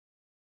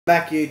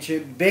Back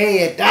YouTube,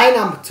 beer, day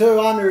number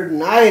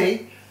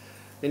 280,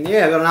 and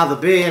yeah, I've got another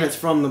beer and it's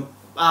from the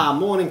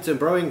Mornington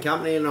Brewing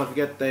Company, and I've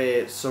got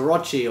the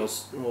Sorachi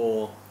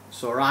or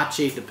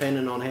Sorachi,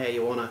 depending on how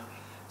you want to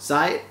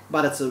say it,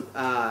 but it's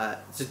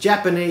a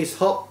Japanese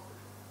hop,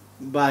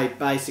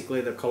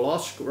 basically the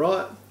Kolsch,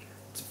 right?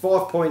 It's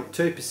 5.2%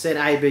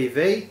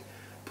 ABV,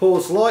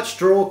 pours light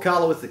straw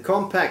colour with the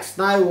compact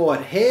snow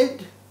white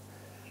head,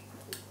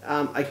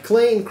 a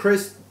clean,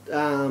 crisp,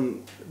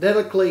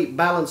 delicately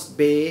balanced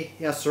beer.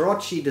 Our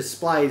Sorachi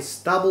displays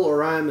stubble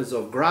aromas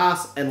of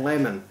grass and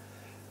lemon,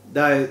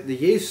 though the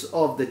use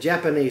of the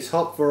Japanese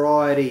hop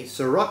variety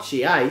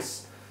Sorachi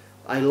Ace,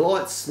 a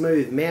light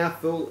smooth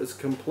mouthful, is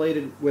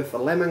completed with a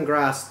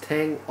lemongrass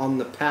tang on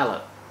the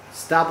palate,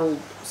 stubble,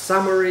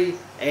 summery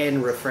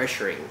and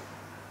refreshing.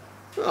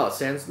 Oh, it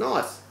sounds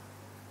nice.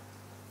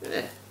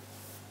 Yeah.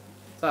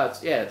 So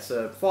it's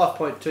a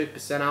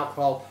 5.2%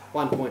 alcohol,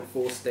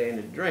 1.4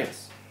 standard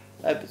drinks.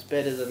 Hope it's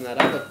better than that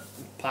other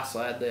puss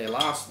I had there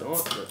last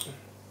night, but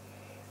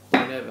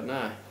you never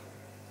know.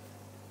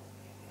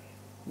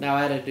 No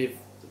additive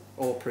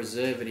or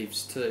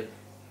preservatives too.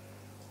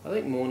 I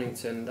think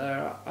Mornington, they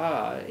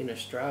are in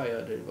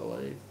Australia, I do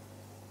believe.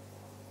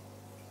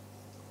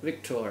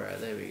 Victoria,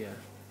 there we go.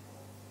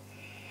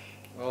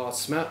 Oh,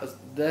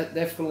 that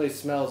definitely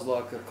smells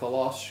like a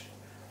Kolsch.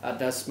 It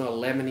does smell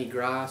lemony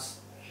grass.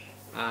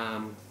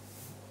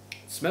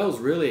 Smells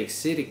really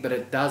acidic, but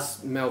it does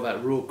smell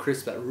that real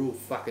crisp, that real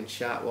fucking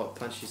sharp, like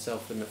punch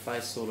yourself in the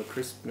face sort of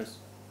crispness.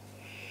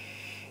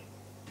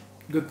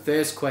 Good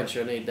thirst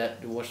quencher. I need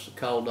that to wash the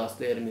coal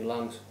dust out of my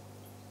lungs.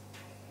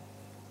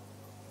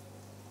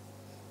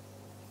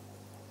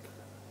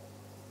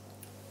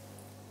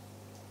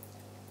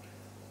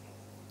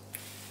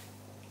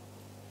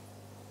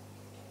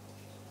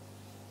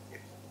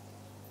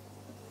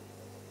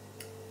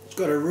 It's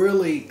got a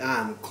really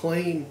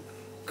clean,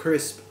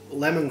 crisp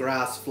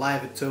lemongrass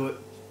flavour to it,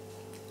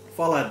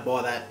 followed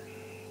by that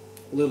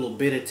little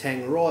bit of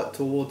tang right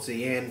towards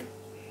the end.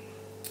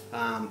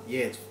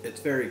 Yeah, it's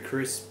very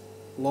crisp,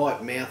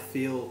 light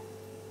mouthfeel,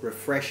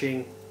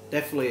 refreshing,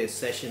 definitely a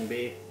session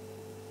beer.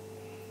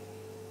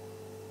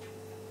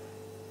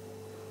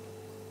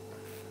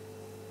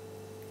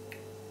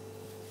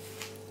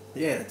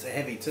 Yeah, it's a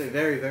heavy too,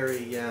 very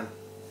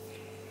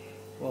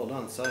well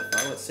done so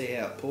far. Let's see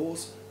how it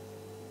pours.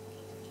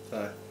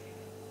 So,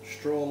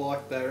 straw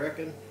like they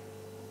reckon.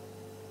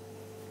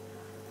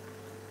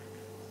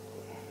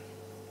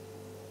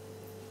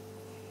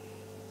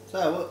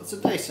 So it's a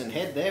decent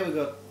head there. We've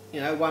got, you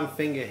know, one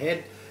finger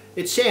head.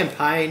 It's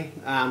champagne.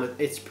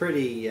 It's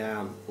pretty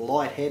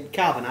light head.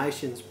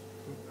 Carbonation's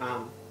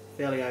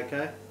fairly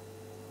okay.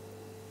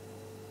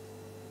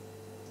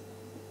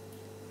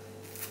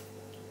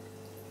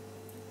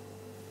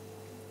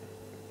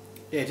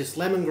 Yeah, just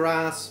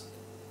lemongrass.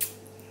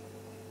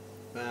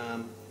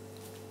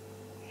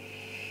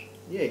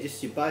 Yeah,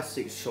 just your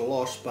basic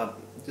shalosh, but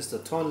just a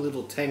tiny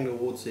little tang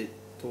towards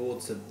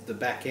the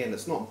back end.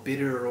 It's not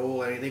bitter at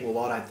all or anything.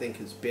 Well, I don't think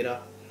it's bitter,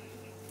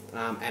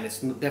 and it's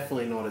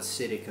definitely not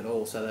acidic at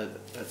all. So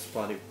that's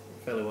probably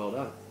fairly well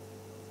done.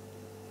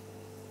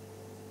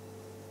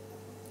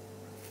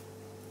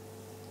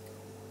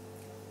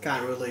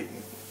 Can't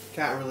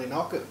really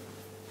knock it.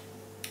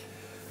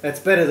 It's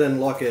better than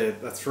like a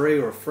 3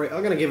 or a 3.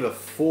 I'm gonna give it a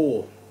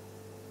 4.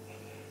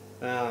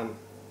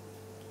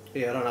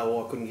 Yeah, I don't know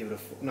why I couldn't give it a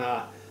 4.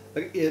 Nah,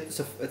 it's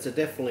a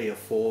definitely a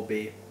 4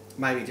 beer.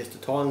 Maybe just a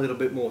tiny little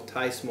bit more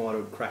taste might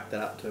have cracked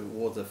that up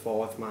towards the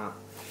 5 mark.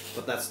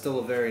 But that's still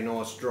a very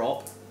nice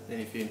drop.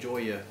 And if you enjoy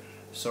your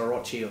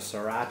Sorachi or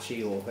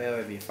Sorachi or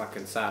however you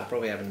fucking say it, I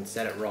probably haven't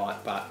said it right,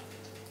 but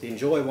if you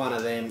enjoy one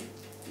of them,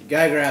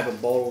 go grab a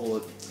bottle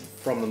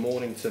from the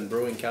Mornington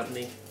Brewing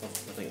Company. I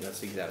think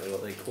that's exactly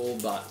what they're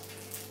called, but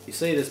you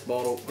see this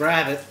bottle,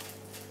 grab it,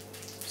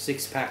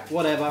 6-pack,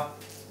 whatever.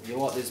 If you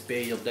like this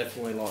beer, you'll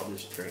definitely like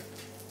this drink.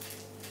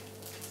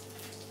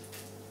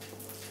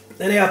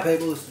 Anyhow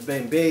people, this has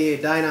been beer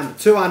day number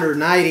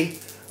 280,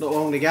 not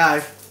long to go.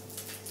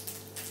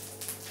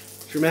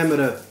 Just remember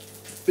to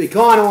be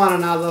kind to one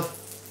another,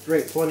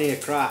 drink plenty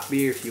of craft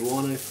beer if you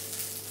want to.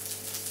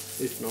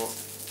 If not,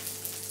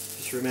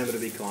 just remember to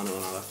be kind to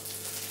one another.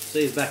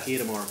 See you back here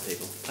tomorrow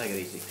people, take it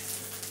easy.